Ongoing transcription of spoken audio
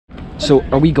So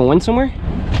are we going somewhere?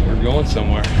 We're going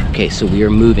somewhere. Okay, so we are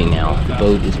moving now. The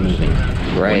boat is moving.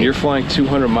 Right. When you're flying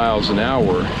 200 miles an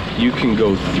hour, you can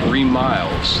go 3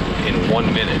 miles in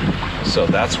 1 minute. So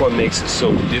that's what makes it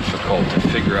so difficult to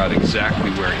figure out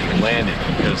exactly where he landed,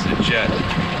 because the jet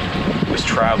was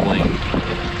traveling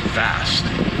fast.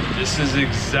 This is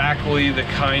exactly the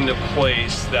kind of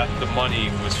place that the money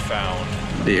was found.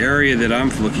 The area that I'm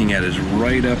looking at is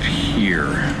right up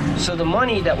here. So the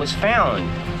money that was found,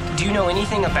 do you know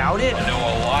anything about it? I know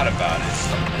a lot about it.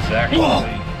 It's actually...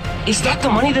 Whoa. Is that the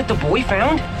money that the boy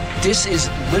found? This is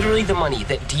literally the money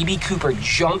that D.B. Cooper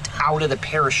jumped out of the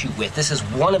parachute with. This is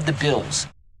one of the bills.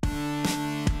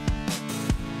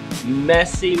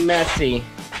 Messy, messy.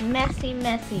 Messy,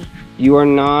 messy. You are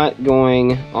not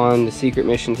going on the secret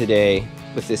mission today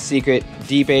with the secret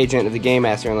deep agent of the Game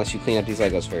Master unless you clean up these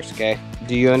Legos first, okay?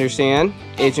 Do you understand,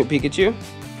 Agent Pikachu?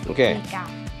 Okay.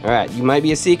 Alright, you might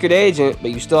be a secret agent, but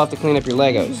you still have to clean up your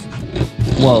Legos.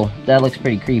 Whoa, that looks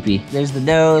pretty creepy. There's the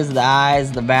nose, the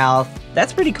eyes, the mouth.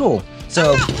 That's pretty cool.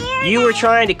 So, you were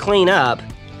trying to clean up,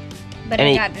 but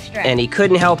he got distracted. And he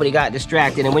couldn't help it, he got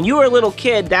distracted. And when you were a little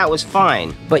kid, that was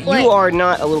fine. But you are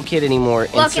not a little kid anymore.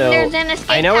 Look, and so, there's an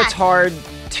escape I know hatch. It's hard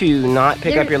to not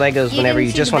pick up your Legos whenever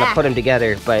you just want to put them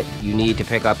together, but you need to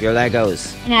pick up your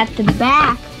Legos. And at the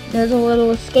back, there's a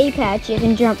little escape hatch. You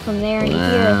can jump from there and you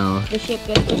hear the ship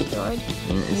get destroyed.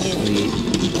 Sweet.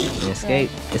 Escape.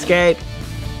 Escape.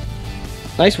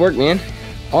 Nice work, man.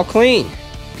 All clean.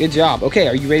 Good job. Okay,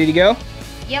 are you ready to go?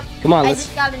 Yep. Come on, I let's...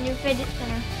 just got a new fidget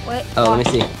spinner. Wait. Oh, let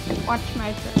me see. Watch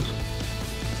my trick.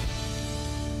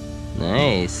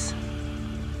 Nice.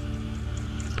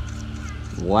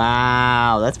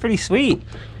 Wow, that's pretty sweet.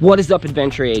 What is up,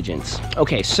 adventure agents?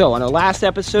 Okay, so on our last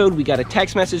episode, we got a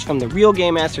text message from the real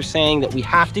Game Master saying that we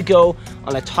have to go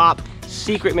on a top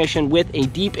secret mission with a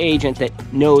deep agent that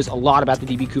knows a lot about the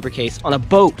D.B. Cooper case on a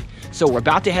boat. So we're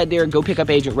about to head there, go pick up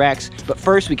Agent Rex, but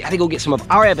first we gotta go get some of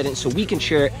our evidence so we can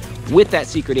share it with that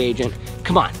secret agent.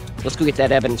 Come on, let's go get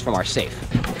that evidence from our safe.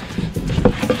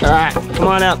 All right, come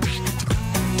on up.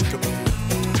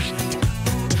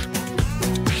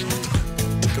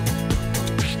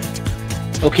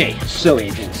 Okay, so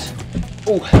agents,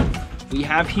 we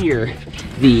have here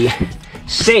the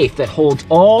safe that holds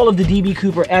all of the D.B.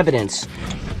 Cooper evidence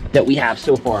that we have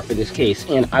so far for this case,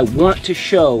 and I want to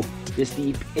show this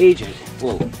deep agent,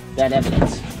 that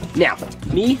evidence. Now,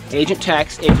 me, Agent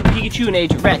Tex, Agent Pikachu, and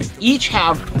Agent Rex each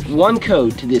have one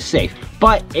code to this safe,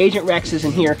 but Agent Rex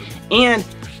isn't here, and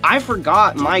I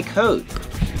forgot my code.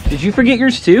 Did you forget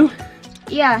yours too?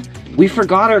 Yeah. We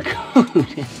forgot our code.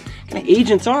 What kind of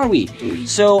agents are we?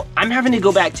 So I'm having to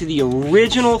go back to the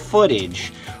original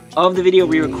footage of the video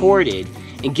we recorded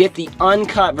and get the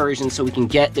uncut version so we can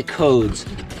get the codes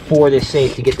for this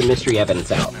safe to get the mystery evidence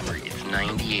out. It's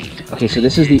 98. Okay, so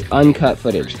this is the uncut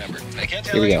footage.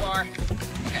 Here we go.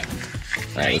 Okay.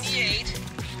 All right,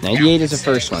 98 is the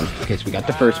first one. Okay, so we got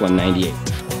the first one, 98.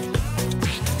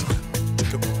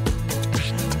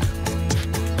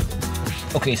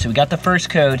 Okay, so we got the first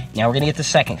code. Now we're gonna get the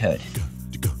second code.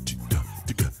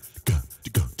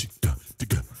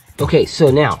 Okay, so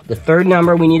now the third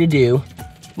number we need to do,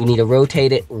 we need to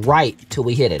rotate it right till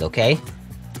we hit it, okay?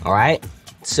 All right,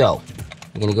 so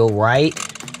we're gonna go right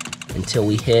until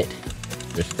we hit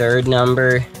the third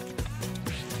number.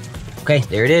 Okay,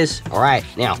 there it is. All right,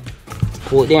 now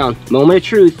pull it down. Moment of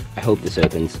truth. I hope this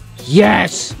opens.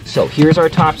 Yes! So here's our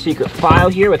top secret file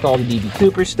here with all the D.B.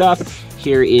 Cooper stuff.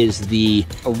 Here is the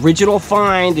original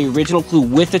find, the original clue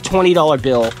with the $20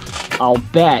 bill. I'll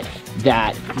bet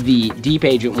that the deep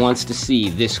agent wants to see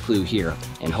this clue here,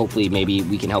 and hopefully maybe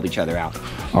we can help each other out.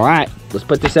 All right, let's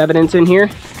put this evidence in here.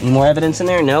 Any more evidence in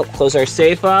there? Nope. Close our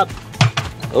safe up.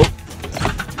 Oh,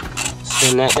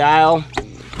 spin that dial.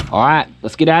 All right,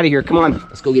 let's get out of here. Come on,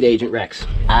 let's go get Agent Rex.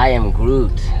 I am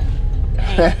Groot.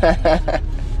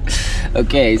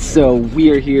 Okay, so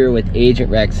we are here with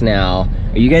Agent Rex now.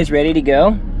 Are you guys ready to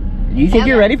go? Do you think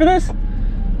you're ready for this?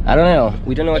 I don't know.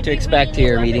 We don't know what to expect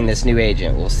here meeting this new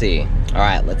agent. We'll see. All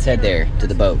right, let's head there to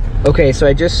the boat. Okay, so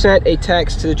I just sent a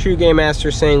text to the True Game Master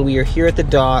saying we are here at the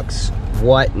docks.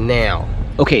 What now?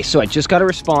 Okay, so I just got a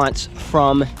response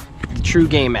from the True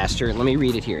Game Master. Let me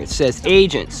read it here. It says,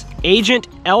 Agents, Agent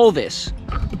Elvis.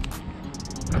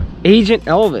 Agent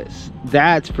Elvis.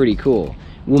 That's pretty cool.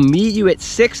 We'll meet you at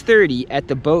 6:30 at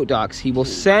the boat docks. He will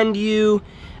send you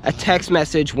a text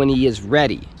message when he is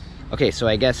ready. Okay, so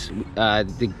I guess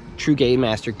the True Game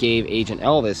Master gave Agent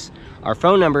Elvis our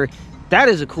phone number. That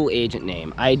is a cool agent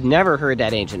name. I'd never heard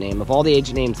that agent name. Of all the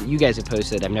agent names that you guys have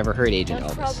posted, I've never heard Agent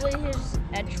Elvis. That's probably his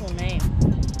actual name.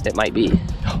 It might be.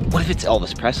 What if it's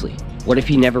Elvis Presley? What if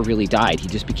he never really died? He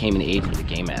just became an agent of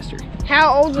the Game Master.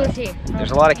 How old was he?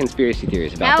 There's a lot of conspiracy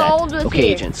theories about that. How old was he?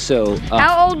 Okay, agents, so...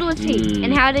 how old was he?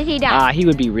 And how did he die? He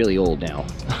would be really old now.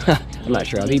 I'm not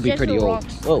sure. He'd be pretty old.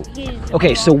 Whoa. He's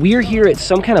Okay, so we're here at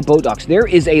some kind of boat docks. There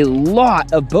is a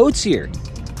lot of boats here.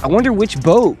 I wonder which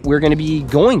boat we're going to be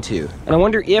going to. And I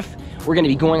wonder if we're going to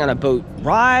be going on a boat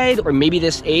ride, or maybe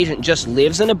this agent just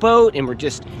lives in a boat and we're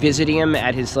just visiting him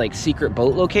at his like secret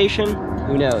boat location.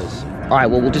 Who knows? All right,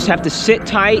 well, we'll just have to sit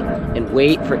tight and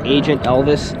wait for Agent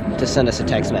Elvis to send us a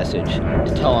text message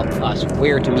to tell us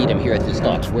where to meet him here at this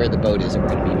docks, where the boat is that we're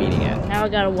going to be meeting at. Now I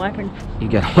got a weapon. You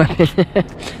got a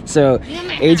weapon? So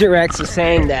Agent Rex is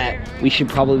saying that we should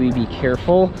probably be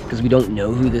careful because we don't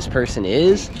know who this person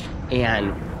is,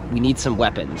 and we need some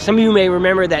weapons. Some of you may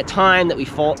remember that time that we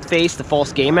faced the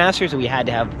false Game Masters, and we had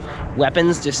to have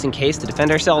weapons just in case to defend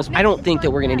ourselves. I don't think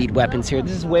that we're gonna need weapons here.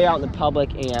 This is way out in the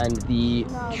public, and the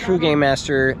true Game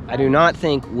Master, I do not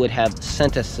think, would have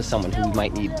sent us to someone who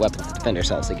might need weapons to defend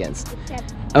ourselves against.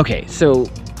 Okay, so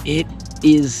it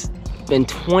is been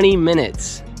 20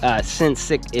 minutes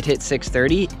since it hit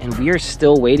 6:30, and we are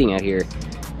still waiting out here.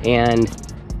 And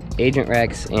Agent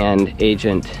Rex and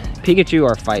Agent Pikachu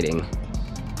are fighting.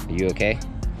 Are you okay?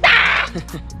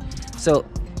 So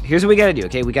here's what we gotta do,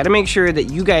 okay? We gotta make sure that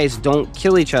you guys don't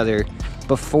kill each other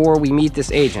before we meet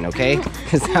this agent, okay?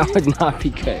 Because that would not be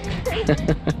good.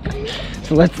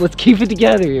 So let's keep it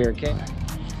together here, okay?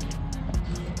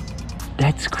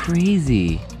 That's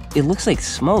crazy. It looks like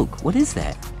smoke. What is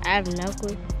that? I have no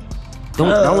clue.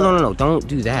 No, don't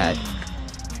do that.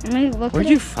 I mean, Where'd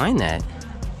you find that?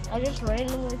 I just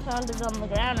randomly found it on the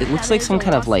ground. It looks like some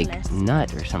kind of like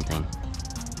nut or something.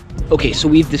 Okay, so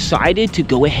we've decided to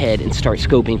go ahead and start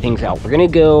scoping things out. We're gonna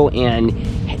go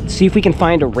and see if we can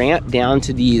find a ramp down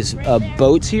to these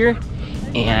boats here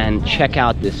and check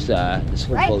out this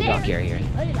whole boat dock area.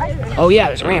 Oh yeah,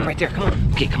 there's a ramp right there, come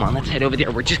on. Okay, come on, let's head over there.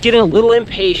 We're just getting a little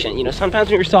impatient. You know, sometimes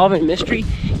when you're solving a mystery,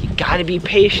 you gotta be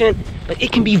patient, but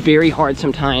it can be very hard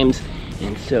sometimes.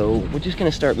 And so we're just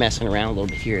gonna start messing around a little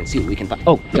bit here and see what we can find.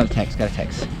 Oh, got a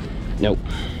text. Nope.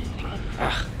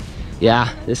 Ugh.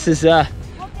 Yeah, this is a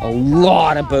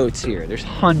lot of boats here. There's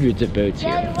hundreds of boats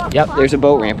here. Yep, there's a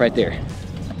boat ramp right there.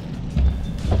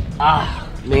 Ah,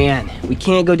 man, we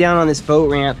can't go down on this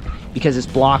boat ramp because it's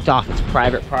blocked off. It's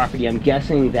private property. I'm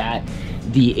guessing that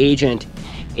the Agent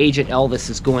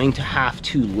Elvis is going to have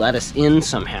to let us in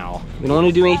somehow. We don't want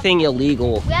to do anything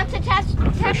illegal. We have to text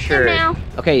sure. him now.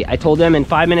 Okay, I told them in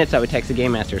 5 minutes I would text the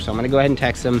Game Master, so I'm gonna go ahead and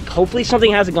text them. Hopefully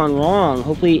something hasn't gone wrong.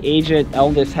 Hopefully Agent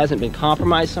Elvis hasn't been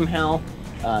compromised somehow.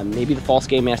 Maybe the false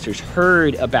Game Masters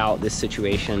heard about this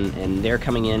situation and they're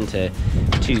coming in to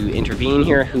intervene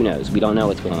here. Who knows? We don't know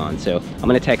what's going on. So I'm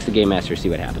gonna text the Game Master, see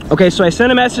what happens. Okay, so I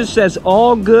sent a message that says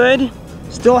all good.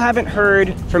 Still haven't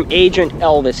heard from Agent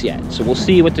Elvis yet. So we'll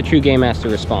see what the true Game Master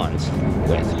responds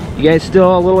with. You guys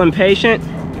still a little impatient?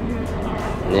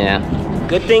 Yeah.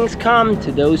 Good things come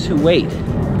to those who wait,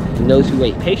 and those who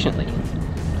wait patiently.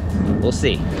 We'll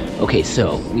see. Okay,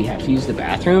 so we have to use the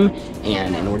bathroom,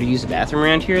 and in order to use the bathroom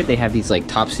around here, they have these like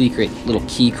top secret little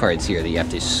key cards here that you have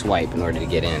to swipe in order to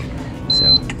get in.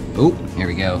 So, oh, here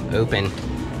we go, open.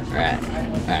 All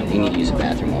right, we need to use the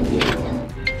bathroom while we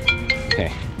wait.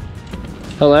 Okay.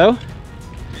 Hello?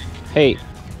 Hey,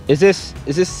 is this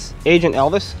Agent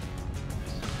Elvis?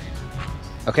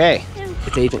 Okay,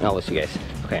 it's Agent Elvis, you guys.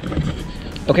 Okay.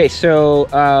 Okay,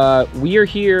 so we are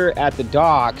here at the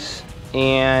docks,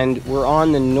 and we're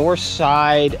on the north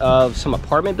side of some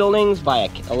apartment buildings by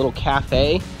a little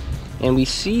cafe, and we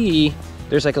see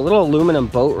there's like a little aluminum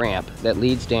boat ramp that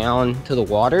leads down to the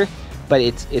water, but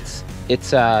it's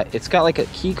got like a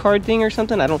key card thing or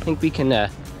something. I don't think we can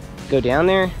go down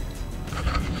there.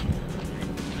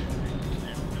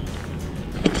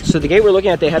 So the gate we're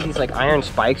looking at, they have these like iron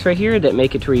spikes right here that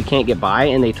make it to where you can't get by,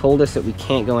 and they told us that we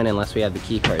can't go in unless we have the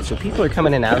key card. So people are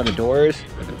coming in and out of the doors.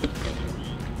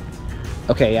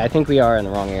 Okay, yeah, I think we are in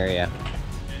the wrong area.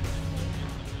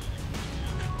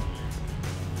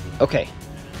 Okay.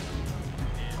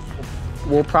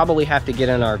 We'll probably have to get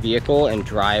in our vehicle and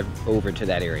drive over to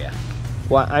that area.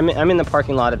 Well, I'm in the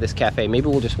parking lot of this cafe. Maybe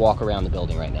we'll just walk around the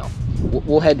building right now.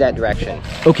 We'll head that direction.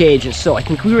 Okay, agents, so I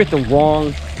think we were at the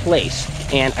wrong place,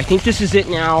 and I think this is it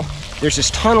now. There's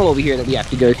this tunnel over here that we have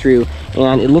to go through,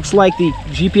 and it looks like the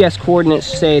GPS coordinates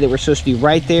say that we're supposed to be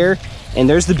right there, and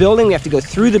there's the building. We have to go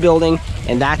through the building,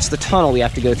 and that's the tunnel we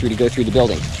have to go through the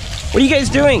building. What are you guys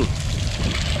doing?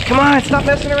 Come on, stop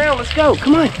messing around. Let's go.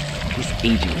 Come on. These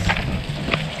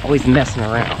agents, always messing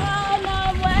around. Oh, no,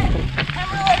 I'm wet.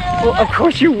 I'm really Well, of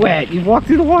course you're wet. You walked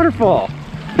through the waterfall.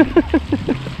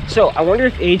 So I wonder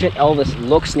if Agent Elvis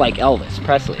looks like Elvis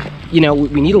Presley. you know,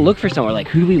 we need to look for someone. Like,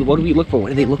 what do we look for? What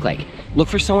do they look like? Look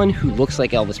for someone who looks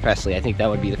like Elvis Presley. I think that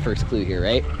would be the first clue here,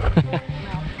 right?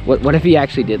 What if he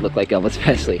actually did look like Elvis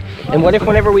Presley? And what if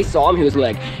whenever we saw him, he was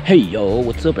like, hey, yo,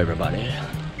 what's up, everybody?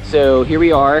 So here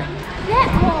we are. This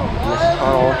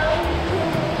tunnel.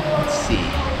 Let's see.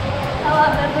 Oh,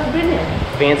 I've never been in.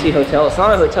 Fancy hotel. It's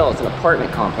not a hotel, it's an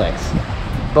apartment complex.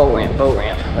 Boat ramp, boat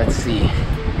ramp. Let's see.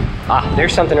 Ah,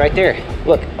 there's something right there.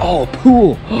 Look, oh, a pool.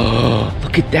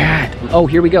 Look at that. Oh,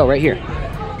 here we go, right here.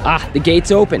 Ah, the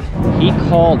gate's open. He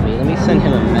called me. Let me send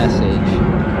him a message.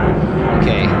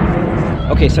 Okay.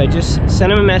 Okay, so I just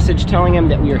sent him a message telling him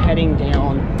that we are heading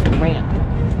down the ramp.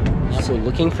 So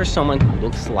looking for someone who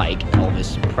looks like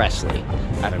Elvis Presley.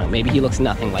 I don't know, maybe he looks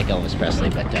nothing like Elvis Presley,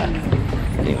 but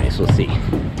anyways, we'll see.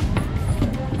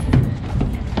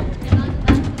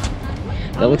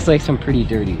 That looks like some pretty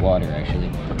dirty water, actually.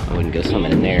 I wouldn't go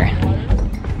swimming in there.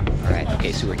 All right,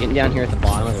 okay, so we're getting down here at the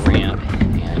bottom of the ramp,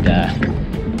 and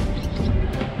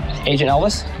Agent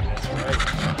Elvis?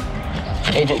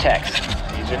 Agent Tex.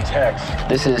 Agent Tex.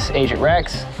 This is Agent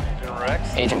Rex. Agent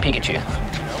Rex. Agent Pikachu.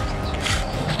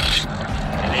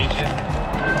 And Agent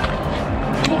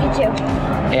Pikachu.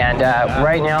 And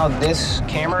right now, this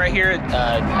camera right here,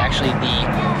 actually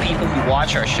the people who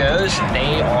watch our shows,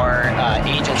 they are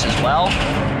agents as well.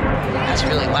 That's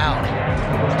really loud.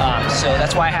 So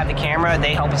that's why I have the camera.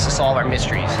 They help us to solve our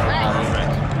mysteries.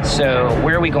 So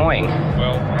where are we going?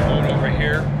 Well, going over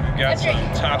here. We've got some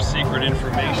top secret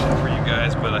information for you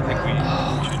guys, but I think we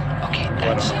should Okay,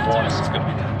 let that's them warn us it's going to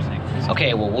be top secret.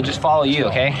 okay. Well, we'll just follow you.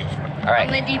 Okay. All right.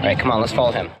 All right. Come on. Let's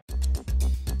follow him.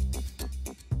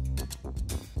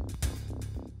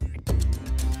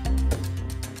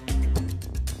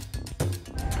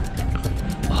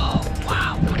 Oh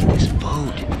wow! Look at this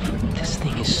boat. This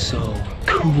thing is so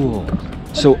cool.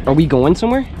 So, are we going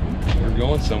somewhere? We're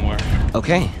going somewhere.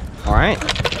 Okay. All right.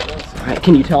 All right.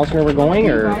 Can you tell us where we're going,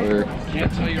 or?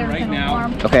 Can't tell you right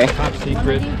now. Okay. Top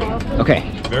secret. Okay.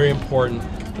 Very important.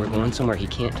 We're going somewhere. He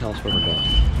can't tell us where we're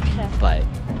going, but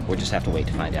we'll just have to wait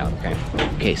to find out. Okay.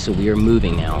 Okay. So we are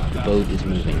moving now. The boat is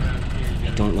moving.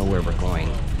 I don't know where we're going.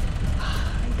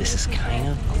 This is kind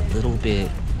of a little bit,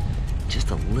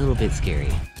 just a little bit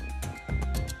scary.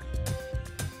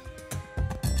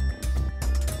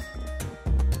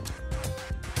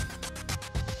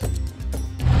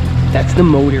 That's the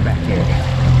motor back there.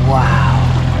 Wow.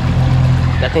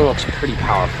 That thing looks pretty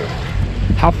powerful.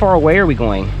 How far away are we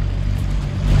going?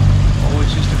 Oh,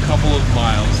 it's just a couple of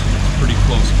miles. It's pretty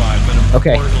close by, but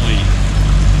Okay. importantly,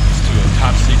 it's to a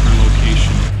top secret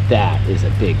location. That is a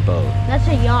big boat. That's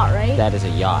a yacht, right? That is a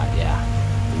yacht, yeah.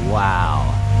 Wow.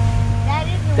 That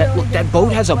is a That really look, that big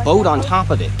boat has a What's boat that on top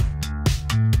of it.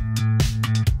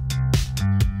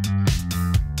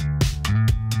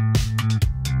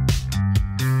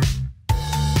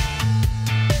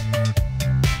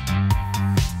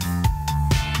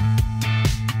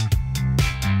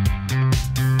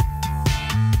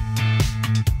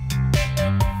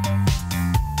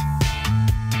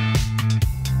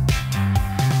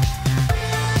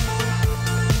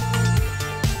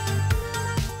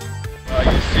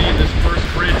 You see this first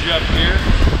bridge up here?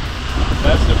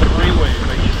 That's the freeway,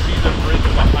 but you see the bridge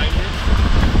behind it?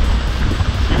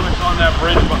 See what's on that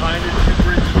bridge behind it? Two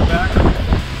bridges back?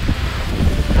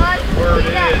 Where it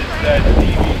is that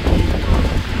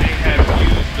they have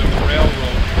used the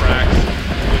railroad tracks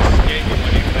to escape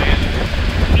when he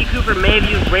landed. P. Cooper may have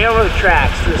used railroad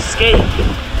tracks to escape.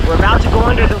 We're about to go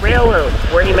under the railroad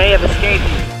where he may have escaped.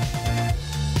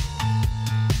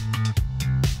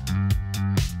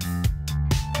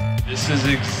 This is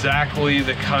exactly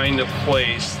the kind of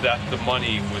place that the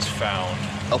money was found.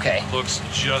 Okay. Looks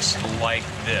just like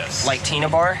this. Like Tina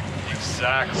Bar?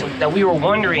 Exactly. That we were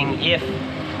wondering if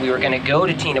we were going to go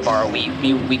to Tina Bar.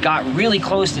 We got really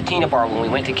close to Tina Bar when we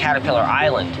went to Caterpillar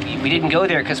Island. We didn't go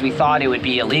there because we thought it would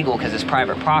be illegal because it's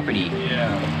private property.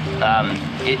 Yeah.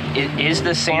 Is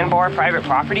the sandbar private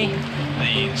property?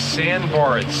 The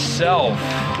sandbar itself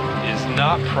is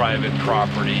not private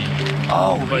property.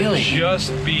 Oh, But really?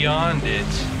 just beyond it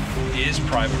is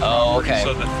private Oh, property. okay.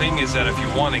 So the thing is that if you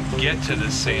want to get to the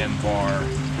sandbar,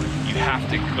 you have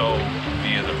to go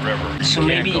via the river. So You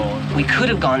maybe can't go- we could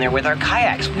have gone there with our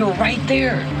kayaks. We were right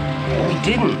there, but we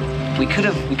didn't. We could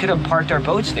have parked our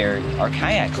boats there, our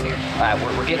kayaks there.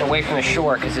 We're getting away from the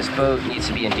shore because this boat needs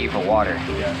to be in deeper water.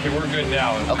 Yeah, okay, we're good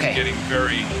now. It's Okay. getting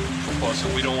very close,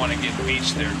 so we don't want to get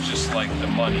beached there, just like the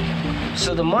money.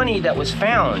 So the money that was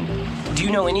found, do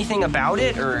you know anything about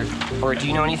it, or do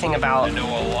you know anything I about? know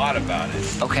a lot about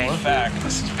it. Okay. In fact,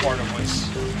 this is part of what's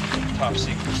top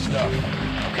secret stuff.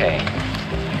 Okay.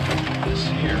 This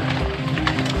here.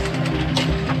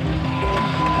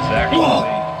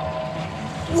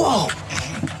 actually... Whoa!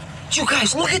 You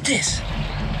guys, look at this!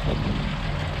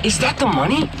 Is that the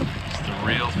money? It's the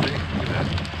real thing. Look at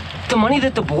that. The money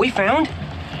that the boy found?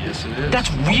 Yes, it is.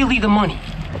 That's really the money.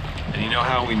 And you know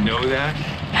how we know that?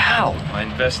 How? My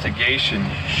investigation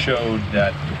showed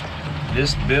that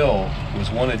this bill was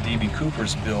one of D.B.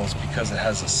 Cooper's bills because it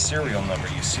has a serial number.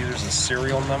 You see there's a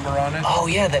serial number on it? Oh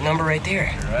yeah, that number right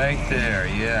there. Right there,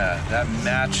 yeah. That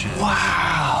matches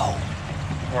Wow.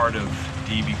 part of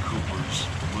D.B. Cooper's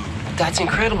loot. That's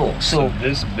incredible. So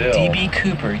this bill... D.B.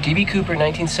 Cooper,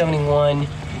 1971,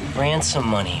 ransom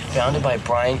money, founded by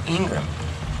Brian Ingram.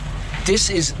 This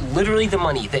is literally the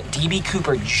money that D.B.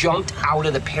 Cooper jumped out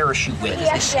of the parachute with.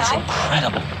 This is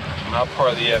incredible. I'm not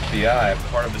part of the FBI. I'm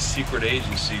part of a secret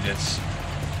agency that's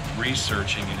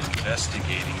researching and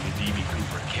investigating the D.B.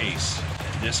 Cooper case.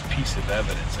 And this piece of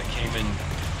evidence, I came in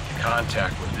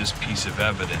contact with this piece of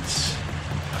evidence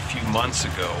a few months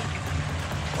ago.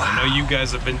 Wow. I know you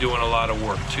guys have been doing a lot of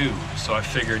work too, so I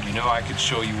figured, you know, I could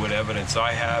show you what evidence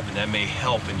I have, and that may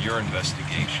help in your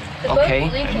investigation. Okay.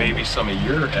 And maybe some of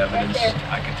your evidence,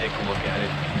 I can take a look at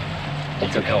it.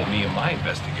 It could help me in my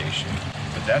investigation.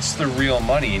 But that's the real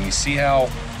money, and you see how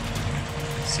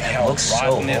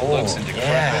rotten it looks and decrepit.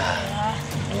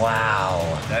 Yeah.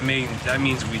 Wow. That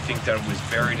means we think that it was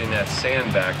buried in that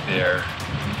sand back there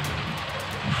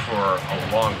for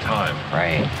a long time.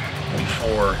 Right.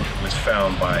 Before it was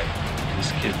found by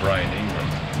this kid, Brian Ingram.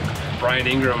 Brian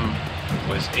Ingram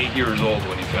was 8 years old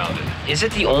when he found it. Is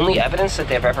it the only evidence that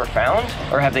they've ever found?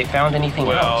 Or have they found anything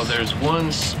else? Well, there's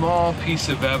one small piece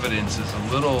of evidence, is a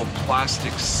little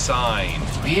plastic sign.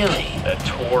 Really? That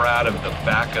tore out of the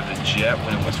back of the jet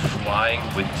when it was flying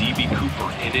with D.B.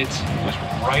 Cooper in it. It was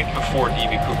right before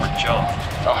D.B. Cooper jumped.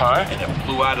 Uh-huh. And it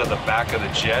flew out of the back of the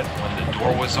jet when the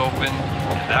door was open.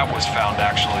 And that was found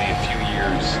actually a few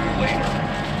years later.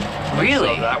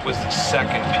 Really? So that was the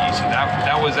second piece. And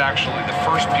that was actually the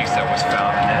first piece that was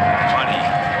found, and then money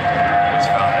was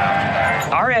found after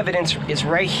that. Our evidence is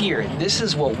right here. This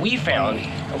is what we found.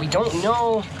 And we don't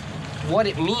know what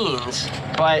it means,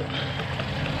 but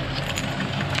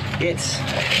it's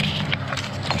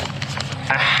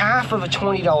a half of a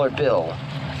 $20 bill,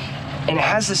 and it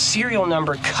has the serial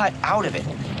number cut out of it.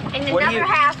 And another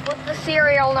half with the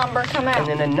serial number come out. And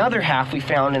then another half we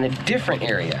found in a different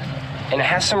area. And it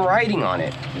has some writing on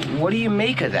it. What do you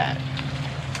make of that?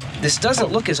 This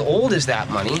doesn't look as old as that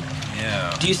money.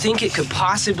 Yeah. Do you think it could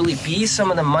possibly be some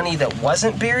of the money that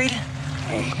wasn't buried?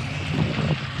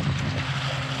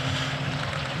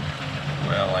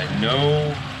 Well, I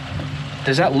know...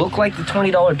 Does that look like the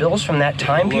 $20 bills from that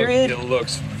time period? It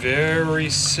looks very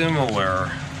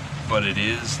similar, but it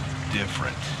is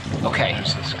different. Okay.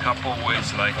 There's a couple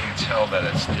ways that I can tell that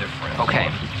it's different.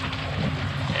 Okay.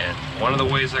 And one of the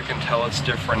ways I can tell it's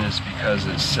different is because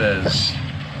it says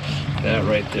that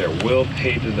right there, will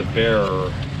pay to the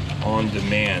bearer on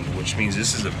demand, which means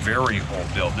this is a very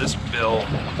old bill. This bill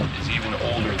is even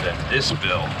older than this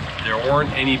bill. There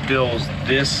weren't any bills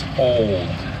this old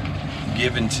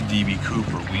given to D.B.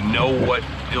 Cooper. We know what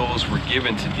bills were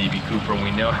given to D.B. Cooper, and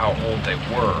we know how old they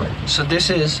were. So this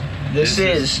is,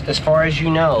 as far as you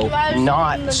know,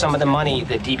 not some of the money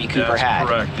that D.B. Cooper had. That's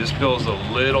correct. This bill's a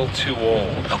little too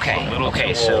old. Okay. A little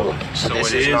okay. too old. So So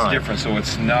this it is not. different. So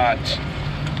it's not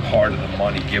part of the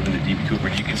money given to D.B. Cooper.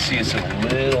 You can see it's a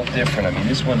little different. I mean,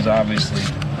 this one's obviously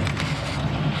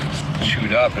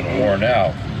chewed up and worn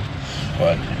out,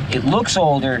 but it looks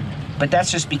older, but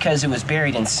that's just because it was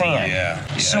buried in sand. yeah.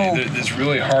 So it's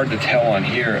really hard to tell on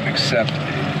here, except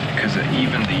because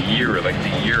even the year, like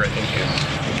the year, I think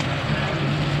is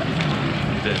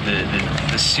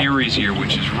the series year,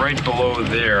 which is right below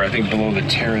there. I think below the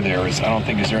tear there is. I don't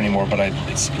think is there anymore, but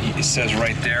it says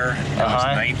right there. It was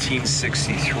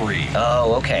 1963.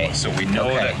 Oh, okay. So we know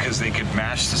that because they could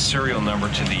match the serial number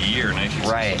to the year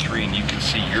 1963, and you can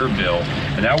see your bill,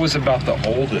 and that was about the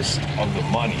oldest of the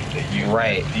money that you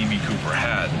D.B. Cooper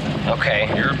had. Okay.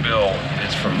 Your bill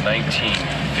is from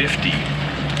 1950,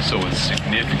 so it's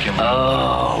significantly.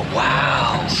 Oh,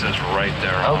 wow. It says right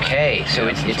there. Okay, so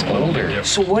it's older.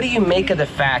 So what do you make of the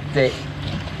fact that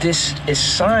this is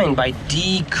signed by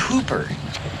D. Cooper?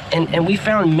 And we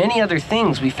found many other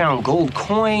things. We found gold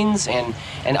coins and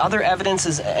other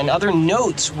evidences and other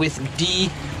notes with D.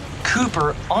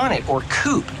 Cooper on it, or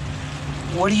Coop.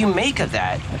 What do you make of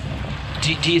that?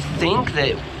 Do you think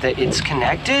that it's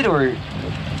connected, or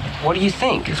what do you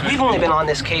think? Because we've only been on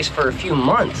this case for a few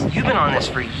months. You've been on this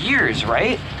for years,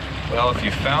 right? Well, if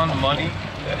you found money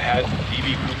that had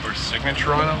D.B. Cooper's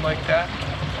signature on it like that,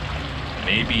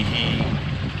 maybe he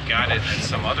got it at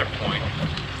some other point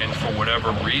And for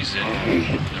whatever reason,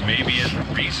 there may be a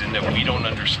reason that we don't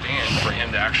understand for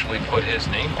him to actually put his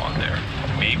name on there.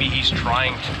 Maybe he's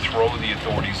trying to throw the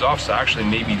authorities off. So actually,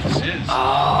 maybe this is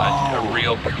a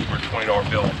real Cooper $20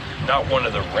 bill. Not one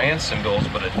of the ransom bills,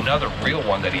 but another real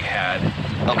one that he had.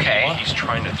 Okay. Maybe he's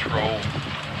trying to throw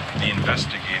the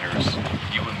investigators,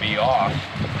 you and me, off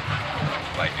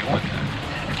by doing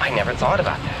that. I never thought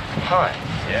about that. Huh.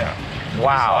 Yeah.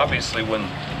 Wow. So obviously, when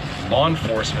law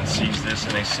enforcement sees this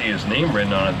and they see his name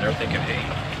written on it, they're thinking, hey,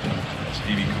 that's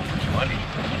D.B. Cooper's money.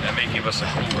 That may give us a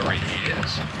clue where he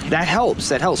is. That helps.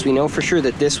 That helps. We know for sure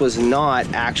that this was not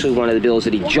actually one of the bills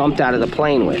that he jumped out of the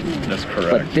plane with. That's correct.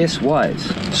 But this was.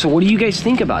 So what do you guys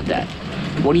think about that?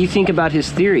 What do you think about his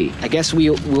theory? I guess we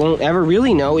won't ever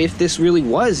really know if this really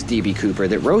was D.B. Cooper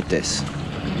that wrote this.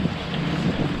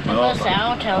 Unless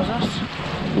Al tells us.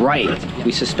 Right.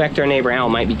 We suspect our neighbor Al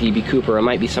might be D.B. Cooper or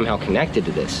might be somehow connected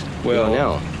to this. We don't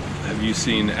know. Have you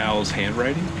seen Al's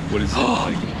handwriting? What is it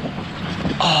like?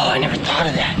 Oh, I never thought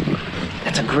of that.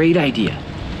 That's a great idea.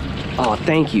 Oh,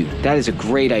 thank you. That is a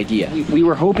great idea. We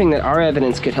were hoping that our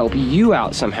evidence could help you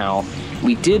out somehow.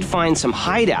 We did find some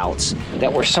hideouts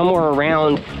that were somewhere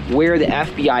around where the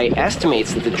FBI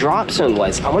estimates that the drop zone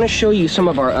was. I want to show you some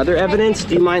of our other evidence.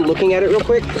 Do you mind looking at it real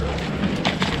quick?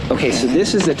 Okay, so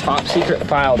this is a top secret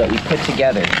file that we put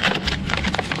together.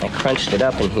 I crunched it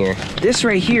up in here. This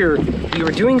right here, we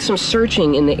were doing some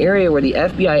searching in the area where the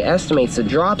FBI estimates the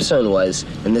drop zone was,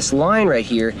 and this line right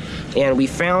here, and we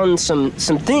found some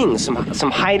things, some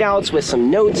hideouts with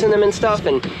some notes in them and stuff.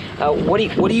 And what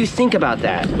do you think about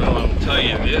that? Well, I'll tell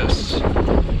you this.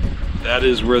 That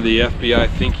is where the FBI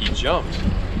think he jumped.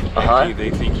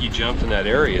 They think he jumped in that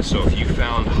area. So if you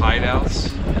found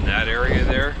hideouts in that area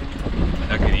there,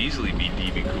 that could easily be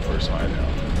D.B. Cooper's hideout.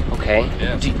 Okay.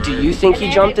 Yeah, do you think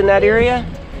he jumped in that area?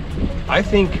 I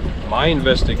think my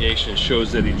investigation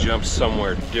shows that he jumped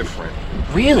somewhere different.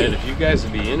 Really? And if you guys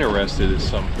would be interested at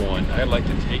some point, I'd like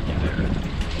to take you there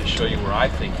to show you where I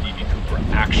think D.B. Cooper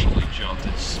actually jumped.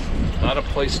 It's not a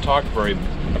place talked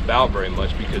about very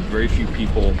much because very few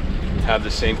people have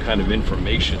the same kind of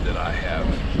information that I have.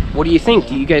 What do you think?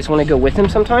 Do you guys want to go with him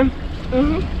sometime?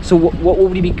 Mm-hmm. So what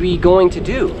would we be going to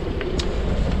do?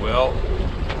 Well,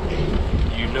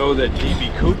 you know that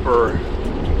D.B. Cooper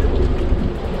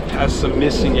has some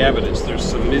missing evidence. There's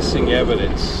some missing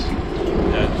evidence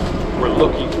that we're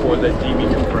looking for that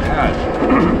D.B. Cooper had.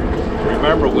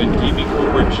 Remember when D.B.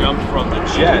 Cooper jumped from the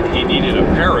jet, he needed a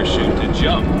parachute to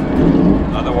jump.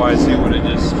 Otherwise, he would have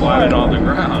just splatted on the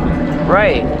ground.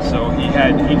 Right. So he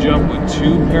jumped with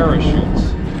 2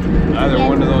 parachutes. Neither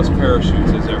one of those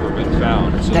parachutes has ever been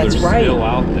found. So That's they're right. still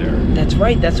out there. That's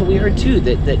right. That's what we heard too.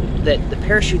 That the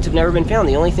parachutes have never been found.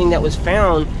 The only thing that was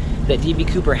found that D.B.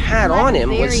 Cooper had on him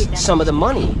was some of the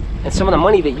money, and some of the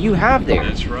money that you have there.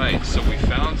 That's right. So we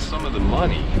found some of the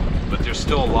money, but there's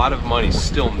still a lot of money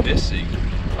still missing.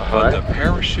 But the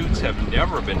parachutes have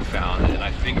never been found, and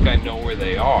I think I know where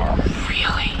they are.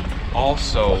 Really?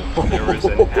 Also, there is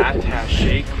an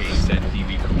attaché case that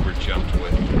D.B. Cooper jumped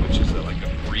with, which is like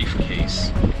a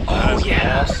briefcase. That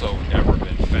has also never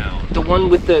been found. The one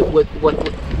with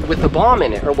the bomb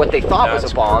in it, or what they thought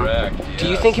was a bomb. Correct, yes. Do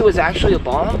you think it was actually a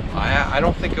bomb? I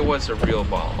don't think it was a real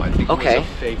bomb. I think it was a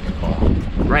fake bomb.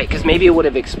 Right, because maybe it would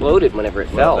have exploded whenever it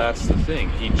fell. Well, that's the thing.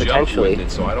 He jumped with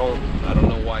it, so I don't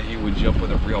know why he would jump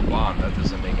with a real bomb. That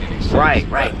doesn't make any sense. Right.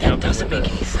 That doesn't make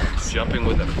any sense. Jumping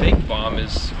with a fake bomb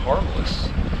is harmless.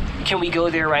 Can we go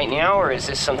there right now, or is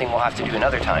this something we'll have to do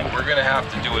another time? We're gonna have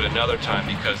to do it another time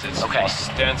because it's an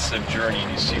extensive journey,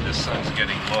 and you see the sun's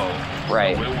getting low.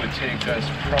 Right. So it would take us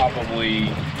probably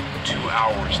 2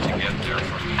 hours to get there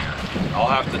from here. I'll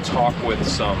have to talk with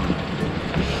some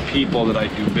people that I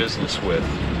do business with.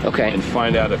 Okay. And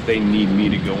find out if they need me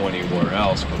to go anywhere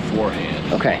else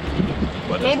beforehand. Okay.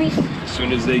 But as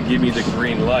soon as they give me the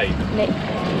green light,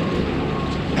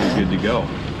 good to go.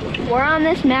 Where on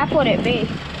this map would it be?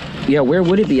 Yeah, where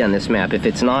would it be on this map? If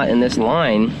it's not in this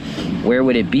line, where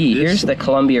would it be? Here's the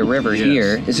Columbia River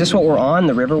here. Is this what we're on,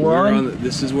 the river we're on?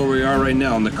 This is where we are right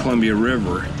now on the Columbia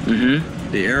River.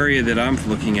 Mm-hmm. The area that I'm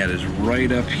looking at is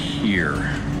right up here.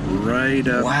 Right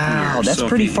up here. Wow, that's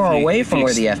pretty far away from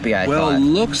where the FBI thought. Well, it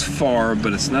looks far,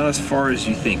 but it's not as far as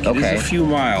you think. It is a few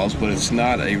miles, but it's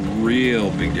not a real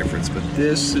big difference. But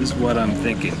this is what I'm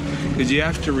thinking. Because you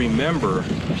have to remember,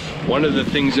 one of the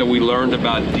things that we learned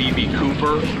about D.B.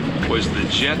 Cooper was the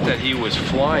jet that he was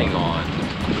flying on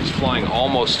was flying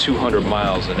almost 200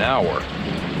 miles an hour.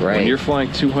 Right. When you're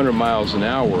flying 200 miles an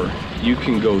hour, you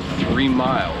can go 3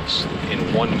 miles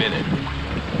in 1 minute.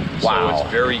 Wow. So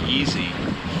it's very easy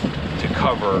to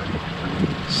cover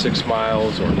 6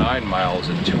 miles or 9 miles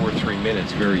in 2 or 3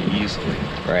 minutes very easily.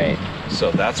 Right.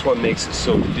 So that's what makes it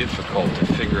so difficult to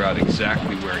figure out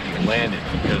exactly where he landed,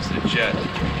 because the jet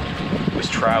was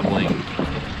traveling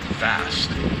fast.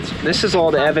 This is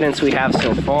all the evidence we have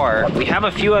so far. We have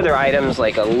a few other items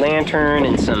like a lantern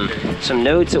and some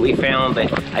notes that we found,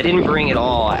 but I didn't bring it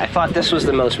all. I thought this was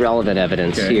the most relevant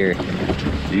evidence here.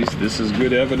 This is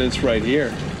good evidence right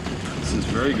here. This is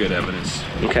very good evidence.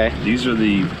 Okay. These are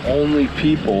the only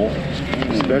people,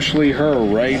 especially her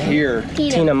right here.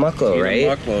 Tina Mucklow,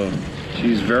 right? Mucklow.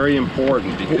 She's very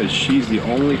important because she's the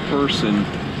only person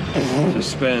to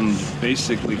spend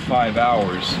basically 5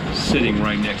 hours sitting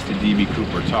right next to D.B.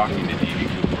 Cooper, talking to D.B.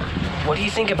 Cooper. What do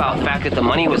you think about the fact that the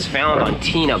money was found on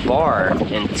Tina Barr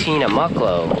and Tina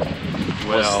Mucklow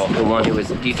Well, was the one who was?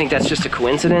 Do you think that's just a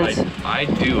coincidence? I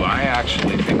do. I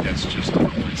actually think that's just a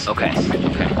coincidence. Okay.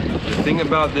 The thing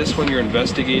about this when you're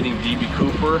investigating D.B.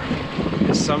 Cooper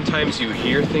is sometimes you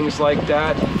hear things like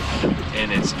that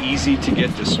and it's easy to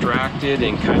get distracted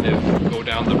and kind of go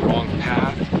down the wrong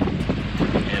path.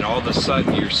 And all of a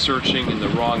sudden you're searching in the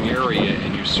wrong area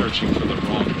and you're searching for the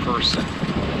wrong person.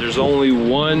 There's only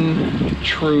one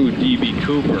true D.B.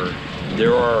 Cooper.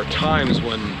 There are times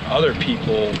when other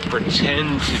people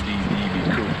pretend to be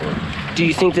D.B. Cooper. Do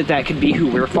you think that that could be who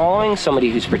we're following?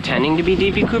 Somebody who's pretending to be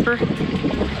D.B. Cooper?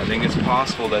 I think it's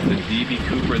possible that the D.B.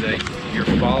 Cooper that you're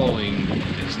following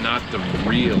is not the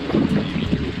real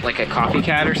D.B. Cooper. Like a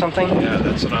copycat or something? Yeah,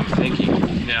 that's what I'm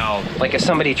thinking. Now, like if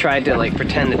somebody tried to like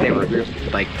pretend that they were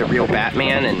like the real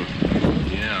Batman and...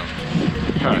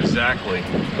 Yeah, exactly.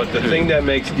 But the thing that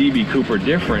makes D.B. Cooper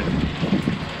different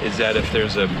is that if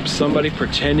there's somebody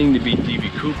pretending to be D.B.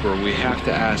 Cooper, we have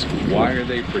to ask, why are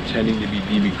they pretending to be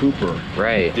D.B. Cooper?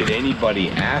 Right. Did anybody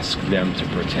ask them to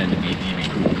pretend to be D.B.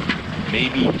 Cooper?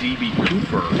 Maybe D.B.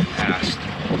 Cooper asked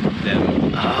them to pretend to be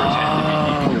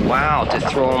D.B. Cooper. Wow, to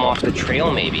throw them off the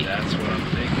trail maybe. That's what I'm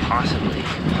thinking. Possibly.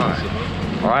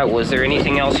 All right, was there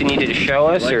anything else you needed to show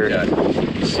us? Like or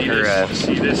that.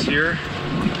 See this here?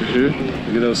 Look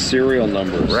at those serial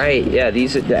numbers. Right, yeah,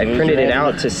 these I printed it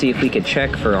out to see if we could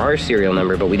check for our serial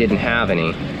number, but we didn't have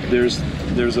any.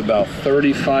 There's about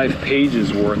 35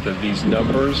 pages worth of these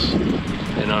numbers,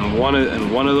 and on one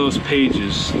of those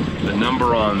pages, the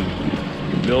number on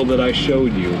the bill that I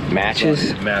showed you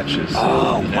matches. Matches.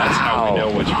 Oh, and that's how we know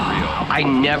it's real. I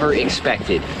never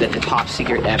expected that the top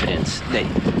secret evidence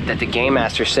that the Game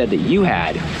Master said that you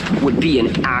had would be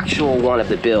an actual one of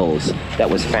the bills that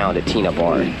was found at Tina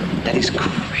Barr. That is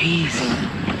crazy.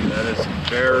 That is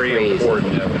very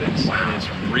important evidence. And it's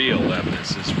real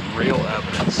evidence. It's real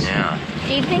evidence. Yeah.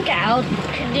 Do you think Al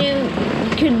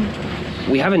could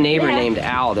We have a neighbor named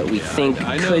Al that we think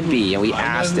could be, and we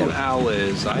asked him. I know who Al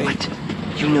is. What?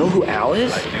 You know who Al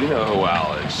is? I do know who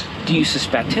Al is. Do you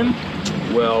suspect him?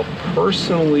 Well,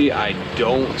 personally, I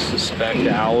don't suspect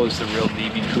Al is the real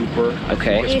D.B. Cooper.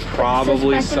 Okay. It's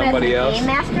probably somebody else. Game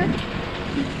Master?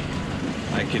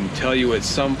 I can tell you at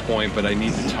some point, but I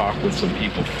need to talk with some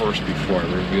people first before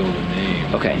I reveal the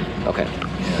name. Okay.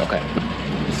 Yeah. Okay.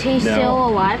 Is he still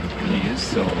alive? He is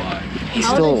still alive. He's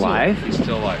still alive? He's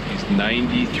still alive. He's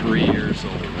 93 years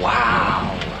old.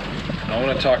 Wow. I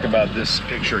want to talk about this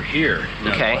picture here.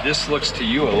 Now, okay. This looks to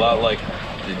you a lot like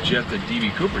the jet that D.B.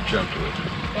 Cooper jumped with.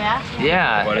 Yeah?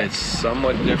 Yeah. But it's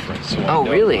somewhat different. So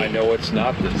really? I know it's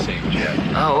not the same jet.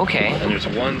 Oh, okay. And there's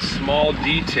one small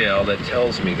detail that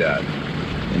tells me that.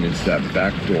 And it's that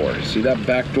back door. See that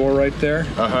back door right there?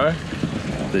 Uh-huh.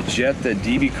 The jet that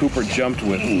D.B. Cooper jumped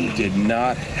with did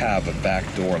not have a back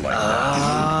door like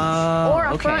that. Or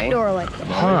a front door like that.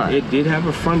 Huh. It did have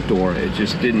a front door. It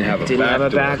just didn't have a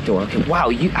back door. Okay.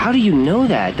 Wow. How do you know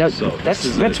that?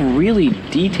 That's really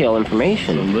detailed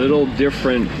information. A little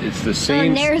different. It's the same.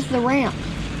 And there's the ramp.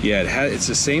 Yeah, it's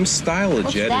the same style of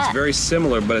jet. That? It's very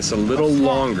similar, but it's a little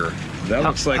longer. That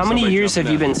looks like how many years have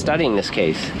you been studying this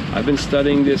case? I've been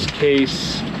studying this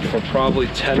case for probably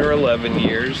 10 or 11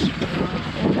 years.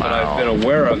 But I've been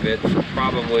aware of it for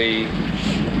probably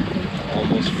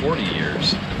almost 40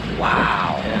 years.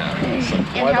 Wow. Yeah.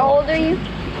 And how old are you?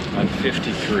 I'm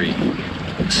 53.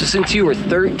 So since you were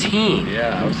 13.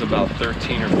 Yeah, I was about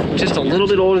 13 or 14. Just a little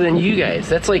bit older than you guys.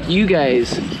 That's like you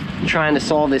guys trying to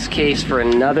solve this case for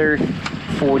another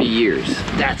 40 years.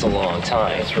 That's a long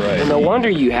time. That's right. And no wonder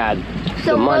you had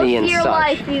the money and most of your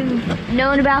life you've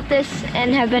known about this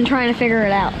and have been trying to figure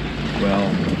it out. Well,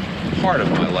 part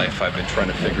of my life I've been trying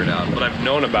to figure it out, but I've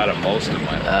known about it most of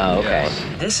my life. Oh, okay. Yes.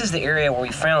 This is the area where we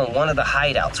found one of the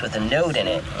hideouts with a note in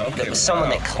it that was someone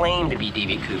that claimed to be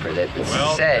D.B. Cooper that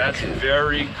said that's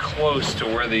very close to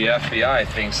where the FBI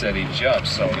thinks that he jumped,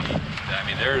 so, I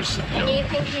mean, there's... Do you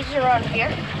think he's around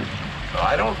here?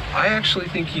 I actually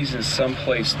think he's in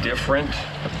someplace different,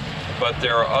 but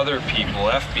there are other people,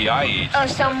 FBI agents. Oh,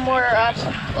 somewhere up,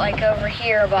 like over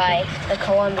here by the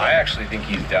Columbia. I actually think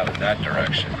he's down in that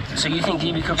direction. So you think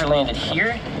D.B. Cooper landed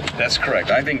here? That's correct.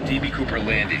 I think D.B. Cooper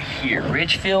landed here.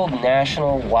 Ridgefield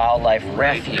National Wildlife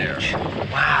Refuge.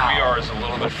 Wow. We are is a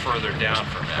little bit further down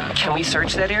from that. Can we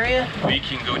search that area? We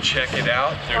can go check it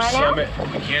out.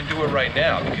 There's we can't do it right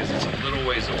now because it's a little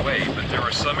ways away, but there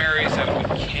are some areas that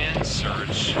we can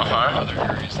search. Other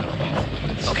areas that we can't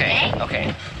do. Okay,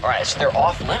 okay. All right, so they're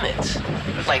off limits.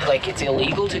 Like it's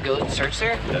illegal to go and search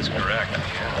there? That's correct.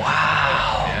 Yeah.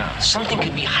 Wow. Yeah. Something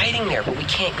could be hiding there, but we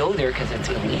can't go there because it's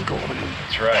illegal.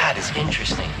 That's right. That is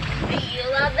interesting. Are you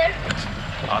allowed there?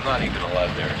 I'm not even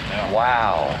allowed there now.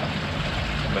 Wow.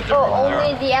 But there are,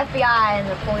 only the FBI and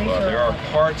the police. Well, there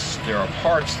are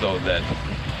parts though that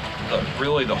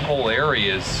really the whole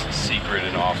area is secret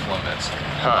and off limits.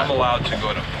 I'm allowed to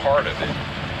go to part of it.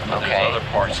 But there's other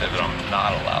parts of it I'm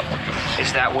not allowed to go to.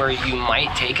 Is that where you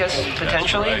might take us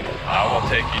potentially? That's right. I will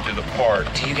take you to the part.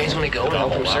 Do you guys want to go and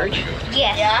help them search?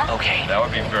 Yes. Yeah. Okay. That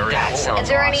would be very That cool. sounds Is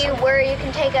there awesome. anywhere you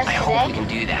can take us I today? hope we can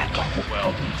do that.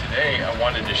 Well, today I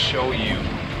wanted to show you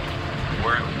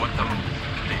what the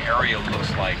area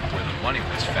looks like where the money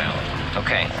was found.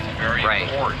 Okay. Very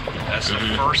important. That's the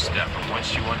first step. And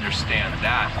once you understand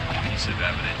that piece of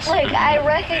evidence, Like, I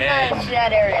recognize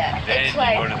that area. then It's you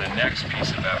like, go to the next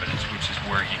piece of evidence, which is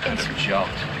where he could have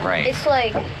jumped. Right. it's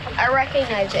like, I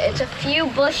recognize it. It's a few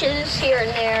bushes here and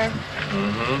there,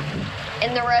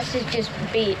 and the rest is just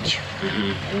beach.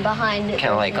 And behind it,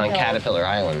 Kind of like there's on the hills. Caterpillar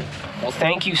Island. Well,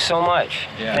 thank you so much.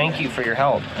 Yeah, thank you for your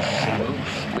help.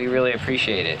 We really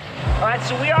appreciate it. All right,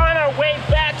 so we are on our way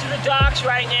back to the docks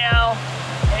right now,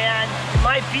 and it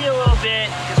might be a little bit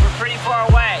because we're pretty far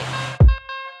away.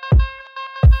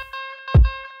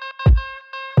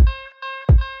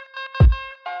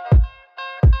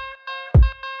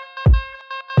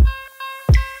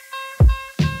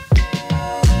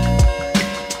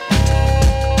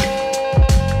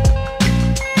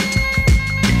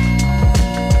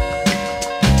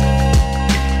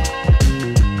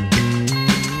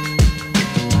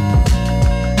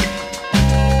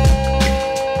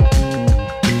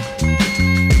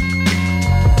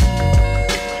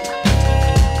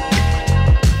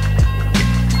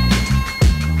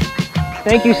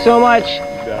 Thank you so much,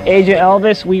 Agent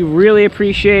Elvis. We really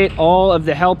appreciate all of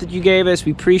the help that you gave us.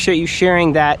 We appreciate you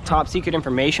sharing that top secret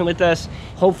information with us.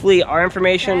 Hopefully our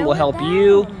information will help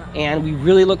you, and we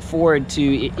really look forward to,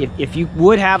 if you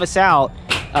would have us out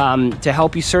to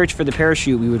help you search for the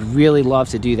parachute, we would really love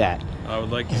to do that. I would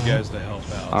like you guys to help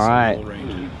out. All right. We'll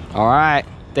arrange it. All right.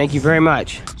 Thank you very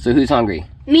much. So who's hungry?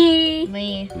 Me.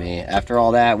 Me. After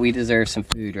all that, we deserve some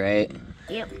food, right?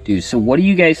 Yep. Dude, so what do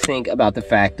you guys think about the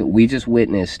fact that we just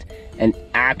witnessed an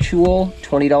actual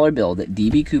 $20 bill that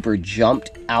D.B. Cooper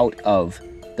jumped out of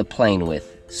the plane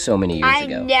with so many years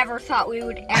ago? I never thought we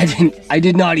would ever I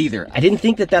did not either. I didn't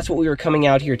think that that's what we were coming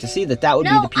out here to see, that would be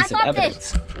the piece of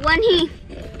evidence.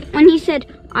 When he said,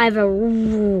 I have a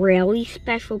really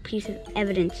special piece of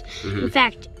evidence. In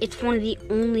fact, it's one of the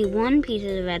only one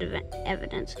pieces of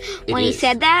evidence. When he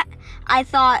said that, I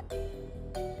thought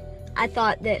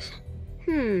this.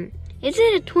 Is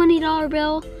it a $20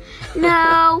 bill?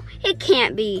 No, it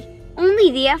can't be. Only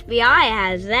the FBI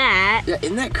has that. Yeah,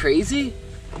 isn't that crazy?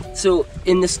 So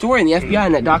in the story, in the FBI,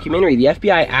 in that documentary, the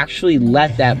FBI actually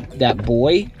let that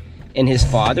boy and his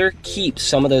father keep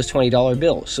some of those $20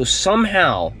 bills. So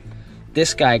somehow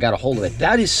this guy got a hold of it.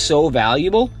 That is so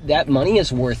valuable. That money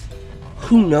is worth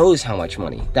who knows how much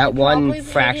money. That one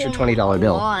fractured $20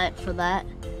 bill. A lot for that.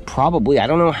 Probably. I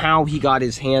don't know how he got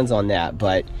his hands on that,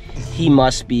 but he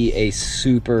must be a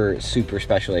super, super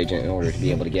special agent in order to be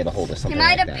able to get a hold of something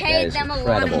like that. He might have paid them a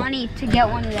lot of money to get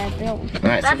one of that bill. All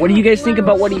right, so what do you guys think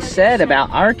about what he said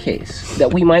about our case?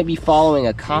 That we might be following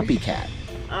a copycat?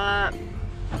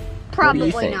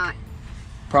 Probably think? not.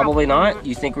 Probably not?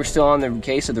 You think we're still on the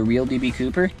case of the real D.B.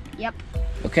 Cooper? Yep.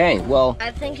 Okay, well...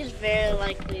 I think it's very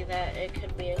likely that it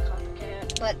could be a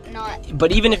copycat. But not...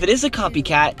 But even if it is a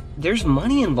copycat, there's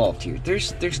money involved here.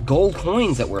 There's gold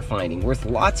coins that we're finding worth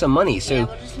lots of money. So Yeah,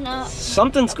 but it's not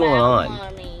something's going on.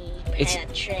 money, It's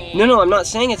Patrick. no, I'm not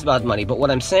saying it's about money, but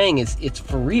what I'm saying is it's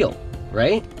for real,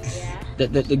 right? Yeah.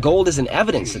 The gold is an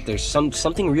evidence that there's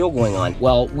something real going on.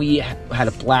 Well, we had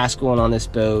a blast going on this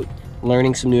boat,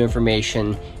 learning some new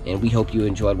information, and we hope you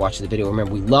enjoyed watching the video.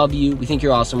 Remember, we love you. We think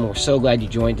you're awesome. We're so glad you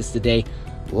joined us today.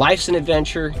 Life's an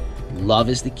adventure. Love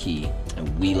is the key,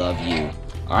 and we love you.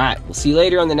 All right, we'll see you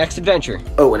later on the next adventure.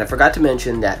 Oh, and I forgot to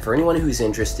mention that for anyone who's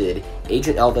interested,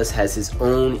 Agent Elvis has his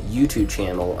own YouTube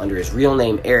channel under his real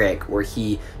name, Eric, where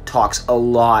he talks a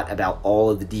lot about all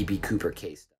of the D.B. Cooper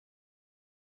case.